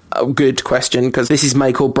particularly a good question, because this is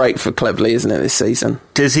make or break for Cleverley, isn't it, this season?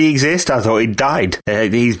 Does he exist? I thought he'd died.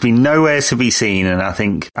 He's been nowhere to be seen, and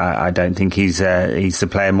I don't think he's the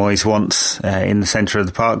player Moyes wants in the centre of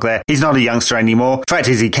the park there. He's not a youngster anymore. Fact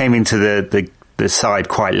is, he came into the side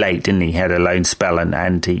quite late, didn't he? He had a loan spell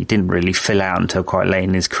and he didn't really fill out until quite late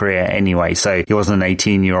in his career anyway. So he wasn't an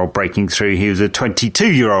 18-year-old breaking through. He was a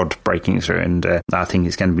 22-year-old breaking through. And I think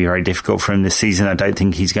it's going to be very difficult for him this season. I don't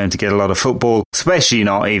think he's going to get a lot of football, especially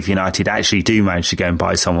not if United actually do manage to go and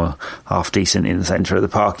buy someone half decent in the centre of the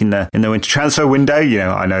park in the winter transfer window.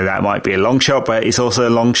 I know that might be a long shot, but it's also a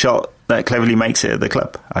long shot that Cleverley makes it at the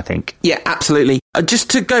club, I think. Yeah, absolutely. Just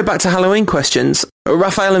to go back to Halloween questions,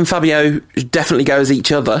 Rafael and Fabio definitely go as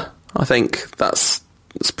each other. I think that's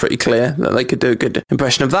pretty clear that they could do a good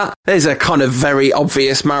impression of that. There's a kind of very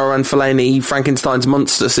obvious Marouane Fellaini Frankenstein's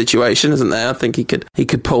monster situation, isn't there? I think he could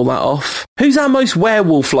pull that off. Who's our most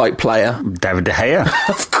werewolf-like player? David De Gea.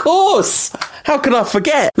 Of course! How could I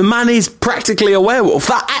forget? The man is practically a werewolf.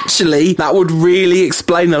 That would really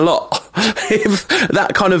explain a lot. If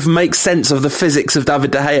that kind of makes sense of the physics of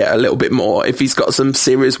David De Gea a little bit more, if he's got some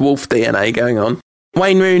serious wolf DNA going on.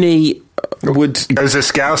 Wayne Rooney would... Goes a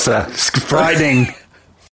Scouser. Frightening.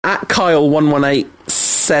 At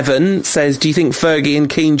Kyle1187 says, do you think Fergie and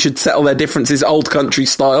Keane should settle their differences old country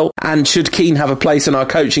style? And should Keane have a place on our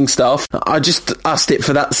coaching staff? I just asked it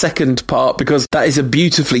for that second part because that is a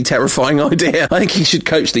beautifully terrifying idea. I think he should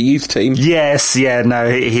coach the youth team. Yes, yeah, no,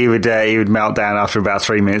 he would melt down after about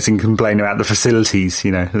 3 minutes and complain about the facilities,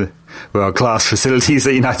 world-class facilities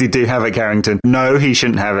that United do have at Carrington. No, he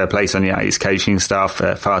shouldn't have a place on United's coaching staff.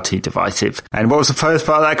 Far too divisive. And what was the first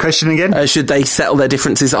part of that question again? Should they settle their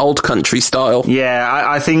differences old country style? Yeah,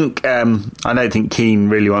 I think I don't think Keane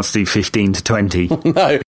really wants to do 15 to 20.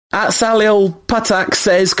 No. At Salil Patak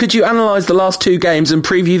says, could you analyse the last 2 games and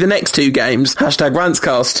preview the next 2 games? Hashtag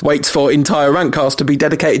Rantscast. Waits for entire Rantcast to be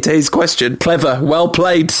dedicated to his question. Clever. Well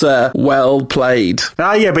played, sir. Well played.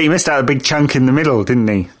 Oh, yeah, but he missed out a big chunk in the middle, didn't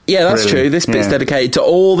he? Yeah, that's true. This bit's dedicated to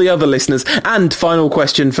all the other listeners. And final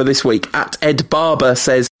question for this week. At Ed Barber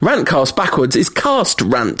says, Rantcast backwards is cast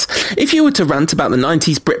rant. If you were to rant about the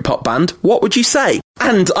 90s Britpop band, what would you say?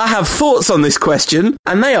 And I have thoughts on this question,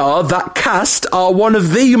 and they are that Cast are one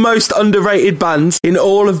of the most underrated bands in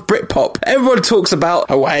all of Britpop. Everyone talks about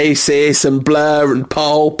Oasis and Blur and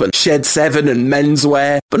Pulp and Shed 7 and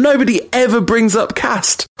Menswear, but nobody ever brings up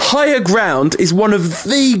Cast. Higher Ground is one of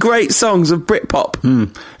the great songs of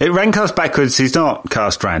Britpop. It ran cast backwards. It's not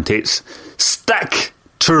cast round. It's Stack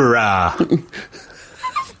Tura.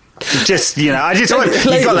 Just, you got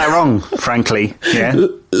that wrong, frankly. Yeah.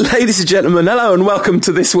 Ladies and gentlemen, hello and welcome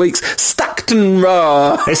to this week's Stackton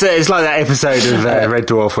Raw. It's like that episode of Red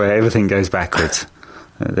Dwarf where everything goes backwards.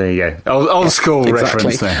 There you go. Old school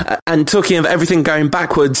reference there. And talking of everything going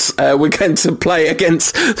backwards, we're going to play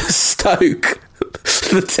against Stoke.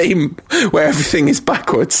 The team where everything is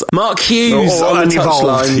backwards. Mark Hughes on the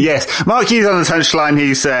touchline. Yes, Mark Hughes on the touchline.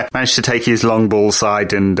 He's managed to take his long ball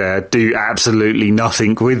side and do absolutely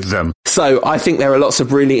nothing with them. So I think there are lots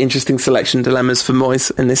of really interesting selection dilemmas for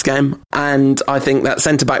Moyes in this game. And I think that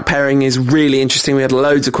centre-back pairing is really interesting. We had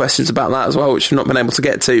loads of questions about that as well, which we've not been able to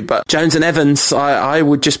get to. But Jones and Evans, I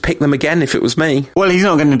would just pick them again if it was me. Well, he's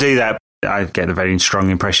not going to do that. I get a very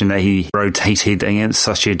strong impression that he rotated against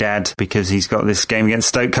Sociedad because he's got this game against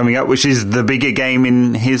Stoke coming up, which is the bigger game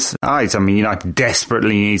in his eyes. I mean, United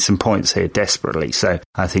desperately need some points here, desperately. So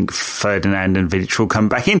I think Ferdinand and Vidic will come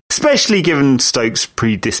back in, especially given Stoke's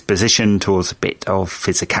predisposition towards a bit of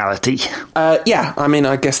physicality. Yeah, I mean,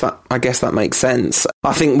 I guess that makes sense.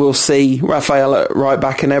 I think we'll see Raphael at right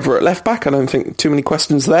back and Ever at left back. I don't think too many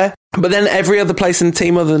questions there. But then every other place in the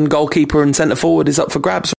team other than goalkeeper and centre forward is up for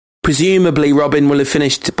grabs. Presumably, Robin will have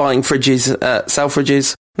finished buying fridges at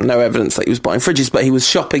Selfridges. No evidence that he was buying fridges, but he was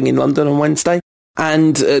shopping in London on Wednesday.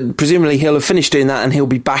 And presumably he'll have finished doing that and he'll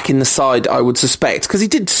be back in the side, I would suspect, because he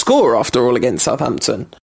did score after all against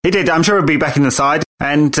Southampton. He did. I'm sure he'll be back in the side.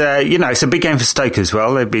 And, it's a big game for Stoke as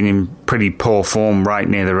well. They've been in pretty poor form right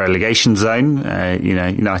near the relegation zone.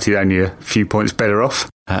 United only a few points better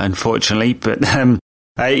off, unfortunately. But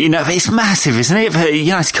it's massive, isn't it?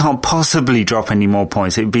 United can't possibly drop any more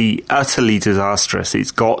points. It'd be utterly disastrous.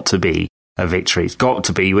 It's got to be a victory. It's got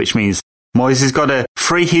to be, which means Moyes has got to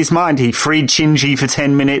free his mind. He freed Shinji for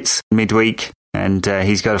 10 minutes midweek, and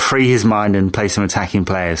he's got to free his mind and play some attacking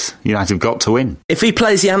players. United have got to win. If he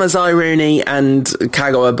plays Januzaj, Rooney and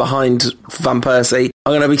Kagawa behind Van Persie,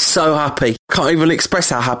 I'm going to be so happy. Can't even express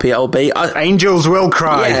how happy I'll be. Angels will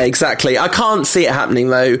cry. Yeah, exactly. I can't see it happening,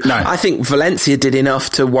 though. No. I think Valencia did enough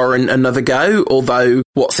to warrant another go, although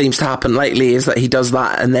what seems to happen lately is that he does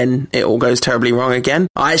that and then it all goes terribly wrong again.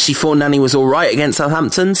 I actually thought Nani was all right against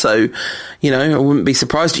Southampton, so, I wouldn't be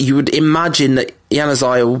surprised. You would imagine that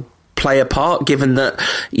Januzaj will play a part, given that,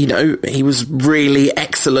 he was really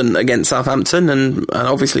excellent against Southampton and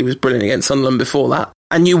obviously was brilliant against Sunderland before that.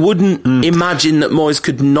 And you wouldn't imagine that Moyes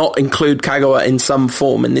could not include Kagawa in some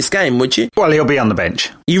form in this game, would you? Well, he'll be on the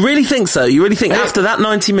bench. You really think so? You really think after that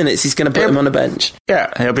 90 minutes he's going to put him on a bench?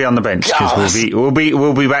 Yeah, he'll be on the bench because we'll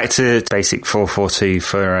be back to basic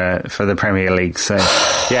 4-4-2 for the Premier League. So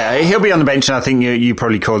yeah, he'll be on the bench, and I think you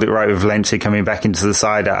probably called it right with Valencia coming back into the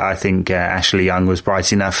side. I think Ashley Young was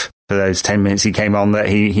bright enough for those 10 minutes he came on that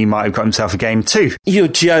he might have got himself a game too. You're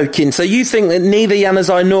joking. So you think that neither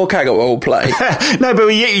Januzaj nor Kagawa will play? No, but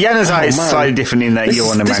Januzaj is slightly different in that you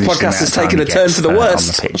want to manage this podcast has taken a turn for the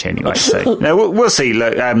worst on the pitch anyway. So no, we'll see.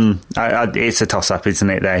 Look, it's a toss-up, isn't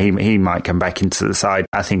it? There, he might come back into the side.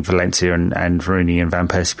 I think Valencia and Rooney and Van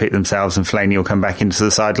Persie pick themselves, and Fellaini will come back into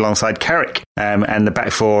the side alongside Carrick. And the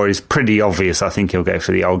back four is pretty obvious. I think he'll go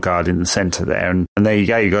for the old guard in the centre there, and there you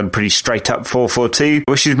go. You got a pretty straight up 4-4-2,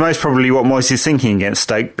 which is most probably what Moyes is thinking against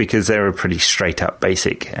Stoke, because they're a pretty straight up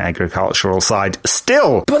basic agricultural side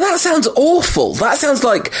still. But that sounds awful. That sounds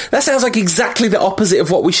like exactly the opposite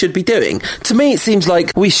of what we should be doing. To me, it seems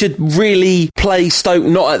like we should really play Stoke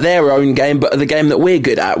not at their own game, but at the game that we're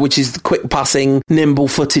good at, which is the quick passing,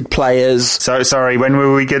 nimble-footed players. So sorry, when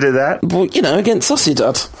were we good at that? Well, against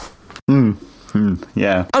Sociedad.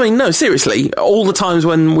 Yeah. I mean, no, seriously, all the times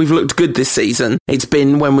when we've looked good this season, it's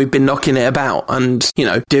been when we've been knocking it about and,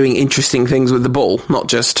 doing interesting things with the ball, not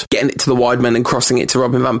just getting it to the wide men and crossing it to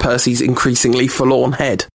Robin Van Persie's increasingly forlorn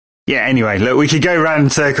head. Yeah, anyway, look, we could go round in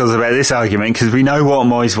circles about this argument because we know what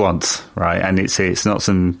Moyes wants, right? And it's not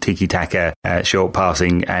some tiki-taka short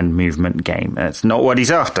passing and movement game. That's not what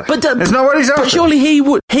he's after. That's not what he's after. But surely he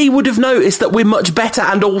would have noticed that we're much better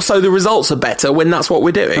and also the results are better when that's what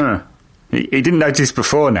we're doing. He didn't notice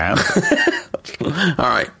before now. All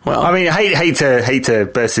right. Well, I mean, hate to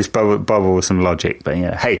burst this bubble with some logic, but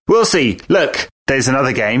hey, we'll see. Look, there's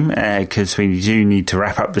another game because we do need to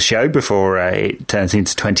wrap up the show before it turns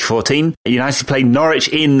into 2014. United played Norwich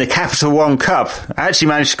in the Capital One Cup. I actually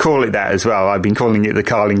managed to call it that as well. I've been calling it the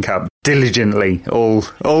Carling Cup diligently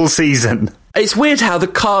all season. It's weird how the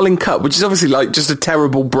Carling Cup, which is obviously like just a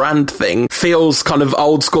terrible brand thing, feels kind of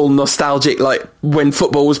old school nostalgic, like when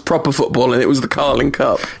football was proper football and it was the Carling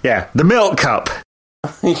Cup. Yeah, the Milk Cup.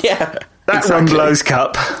 Yeah. That Rumblow's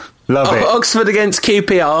Cup. Love it. Oxford against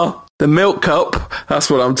QPR. The Milk Cup, that's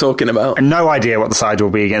what I'm talking about. No idea what the side will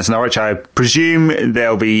be against Norwich. I presume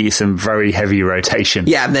there'll be some very heavy rotation.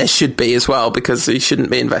 Yeah, and there should be as well, because you shouldn't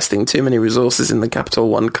be investing too many resources in the Capital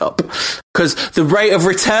One Cup. Because the rate of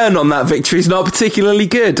return on that victory is not particularly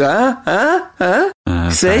good,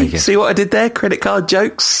 See what I did there? Credit card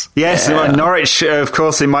jokes? Yes, yeah. Norwich, of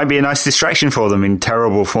course, it might be a nice distraction for them in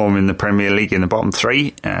terrible form in the Premier League in the bottom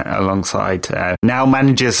three, alongside now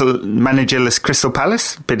managerless Crystal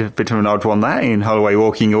Palace. Bit of an odd one that, Ian Holloway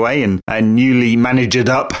walking away, and newly managered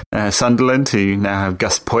up Sunderland, who now have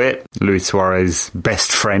Gus Poyet, Luis Suarez's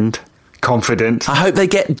best friend. Confident. I hope they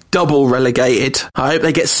get double relegated. I hope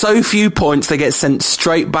they get so few points they get sent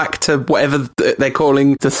straight back to whatever they're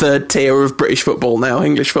calling the third tier of British football now,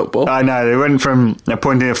 English football. I know, they went from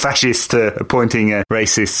appointing a fascist to appointing a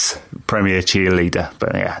racist Premier cheerleader.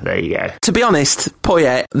 But yeah, there you go. To be honest,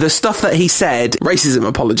 Poyet, the stuff that he said, racism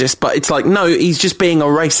apologist, but it's like, no, he's just being a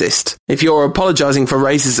racist. If you're apologising for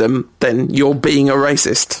racism, then you're being a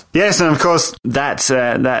racist. Yes, and of course, that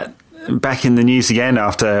back in the news again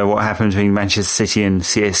after what happened between Manchester City and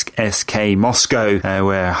CSKA Moscow,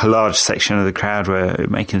 where a large section of the crowd were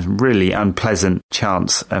making really unpleasant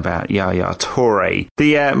chants about Yaya Toure.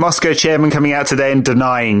 The Moscow chairman coming out today and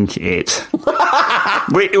denying it,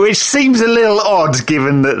 which seems a little odd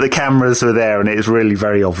given that the cameras were there and it is really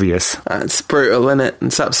very obvious. It's brutal, isn't it?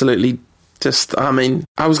 It's absolutely just, I mean,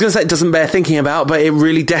 I was going to say it doesn't bear thinking about, but it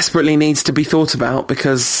really desperately needs to be thought about,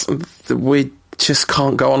 because we just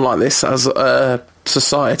can't go on like this as a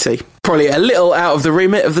society. Probably a little out of the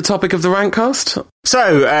remit of the topic of the Rantcast.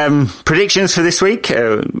 So, predictions for this week.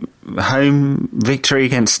 Home victory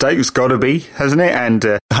against Stoke's got to be, hasn't it?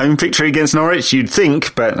 And home victory against Norwich, you'd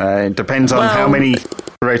think, but it depends on how many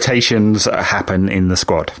rotations happen in the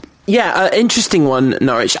squad. Yeah, interesting one,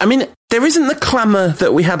 Norwich. I mean, there isn't the clamour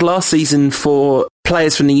that we had last season for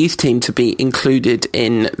players from the youth team to be included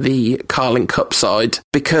in the Carling Cup side,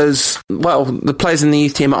 because, well, the players in the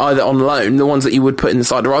youth team are either on loan, the ones that you would put in the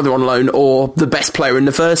side are either on loan or the best player in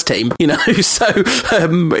the first team, you know, so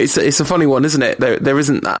it's a funny one, isn't it? There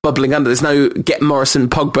isn't that bubbling under. There's no get Morrison,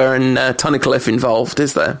 Pogba and Tunnicliffe involved,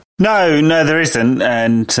 is there? No, there isn't.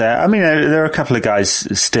 And, I mean, there are a couple of guys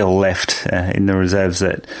still left in the reserves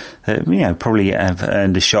that probably have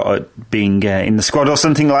earned a shot at being in the squad or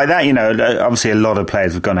something like that. You know, obviously a lot of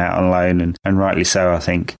players have gone out on loan, and rightly so, I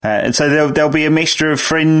think. And so there'll be a mixture of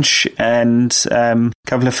fringe and a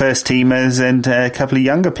couple of first-teamers and a couple of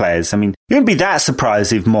younger players. I mean, you wouldn't be that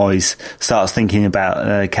surprised if Moyes starts thinking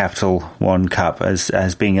about Capital One Cup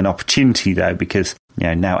as being an opportunity, though, because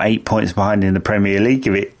now 8 points behind in the Premier League.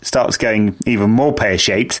 If it starts going even more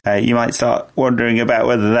pear-shaped, you might start wondering about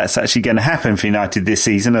whether that's actually going to happen for United this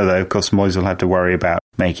season, although, of course, Moyes will have to worry about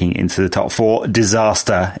making it into the top four.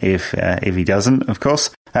 Disaster if he doesn't, of course.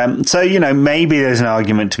 So, maybe there's an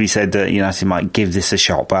argument to be said that United might give this a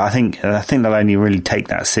shot, but I think they'll only really take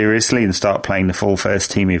that seriously and start playing the full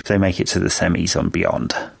first team if they make it to the semis and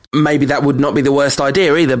beyond. Maybe that would not be the worst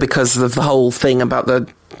idea either, because of the whole thing about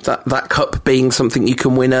that cup being something you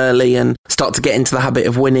can win early and start to get into the habit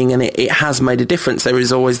of winning, and it has made a difference. There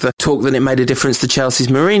is always the talk that it made a difference to Chelsea's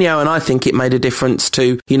Mourinho, and I think it made a difference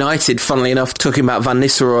to United, funnily enough, talking about Van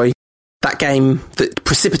Nistelrooy. That game that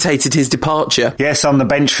precipitated his departure. Yes, on the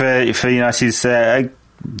bench for United's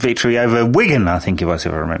victory over Wigan, I think it was,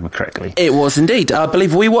 if I remember correctly. It was indeed. I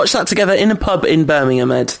believe we watched that together in a pub in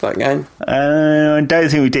Birmingham, Ed, that game. I don't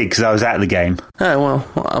think we did, because I was at the game. Oh, well.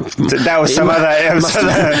 That was some other...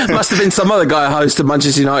 Must have been some other guy I hosted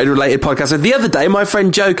Manchester United-related podcast. So the other day, my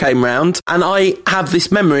friend Joe came round, and I have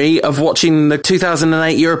this memory of watching the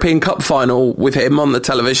 2008 European Cup final with him on the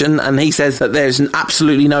television, and he says that there's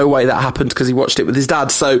absolutely no way that happened because he watched it with his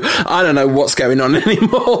dad, so I don't know what's going on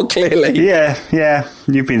anymore, clearly. Yeah.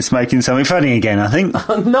 You've been smoking something funny again, I think.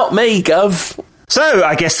 Not me, Gov. So,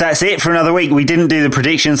 I guess that's it for another week. We didn't do the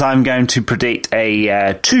predictions. I'm going to predict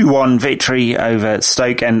a 2-1 victory over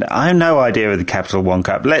Stoke, and I have no idea with the Capital One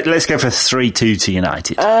Cup. Let's go for 3-2 to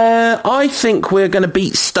United. I think we're going to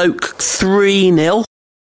beat Stoke 3-0.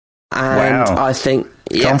 And wow. I think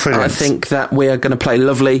that we are going to play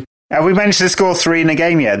lovely. Have we managed to score 3 in a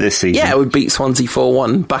game yet this season? Yeah, we beat Swansea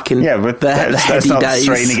 4-1 back in the heady days. That's not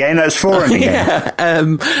 3 in a game, that's 4 in a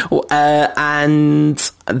game.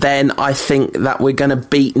 And then I think that we're going to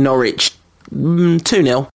beat Norwich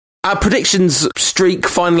 2-0. Our predictions streak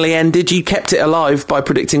finally ended. You kept it alive by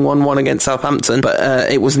predicting 1-1 against Southampton,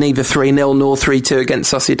 but it was neither 3-0 nor 3-2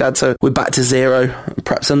 against Sociedad, so we're back to 0,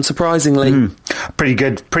 perhaps unsurprisingly. Pretty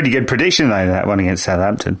good prediction, though, that one against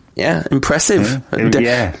Southampton. Yeah, impressive.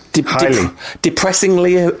 Yeah, highly.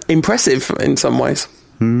 Depressingly impressive in some ways.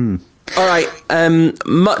 All right,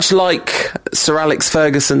 much like Sir Alex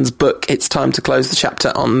Ferguson's book, it's time to close the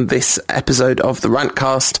chapter on this episode of the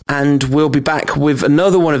Rantcast, and we'll be back with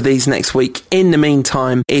another one of these next week. In the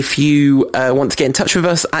meantime, if you want to get in touch with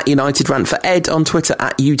us, at United Rant for Ed on Twitter,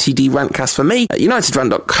 at UTD Rantcast for me, at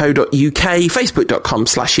unitedrant.co.uk,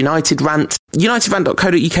 facebook.com/UnitedRant,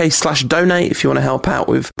 unitedrant.co.uk/donate if you want to help out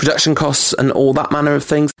with production costs and all that manner of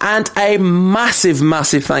things. And a massive,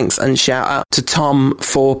 massive thanks and shout out to Tom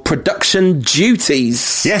for production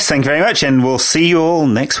duties. Yes, thank you very much, and we'll see you all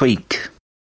next week.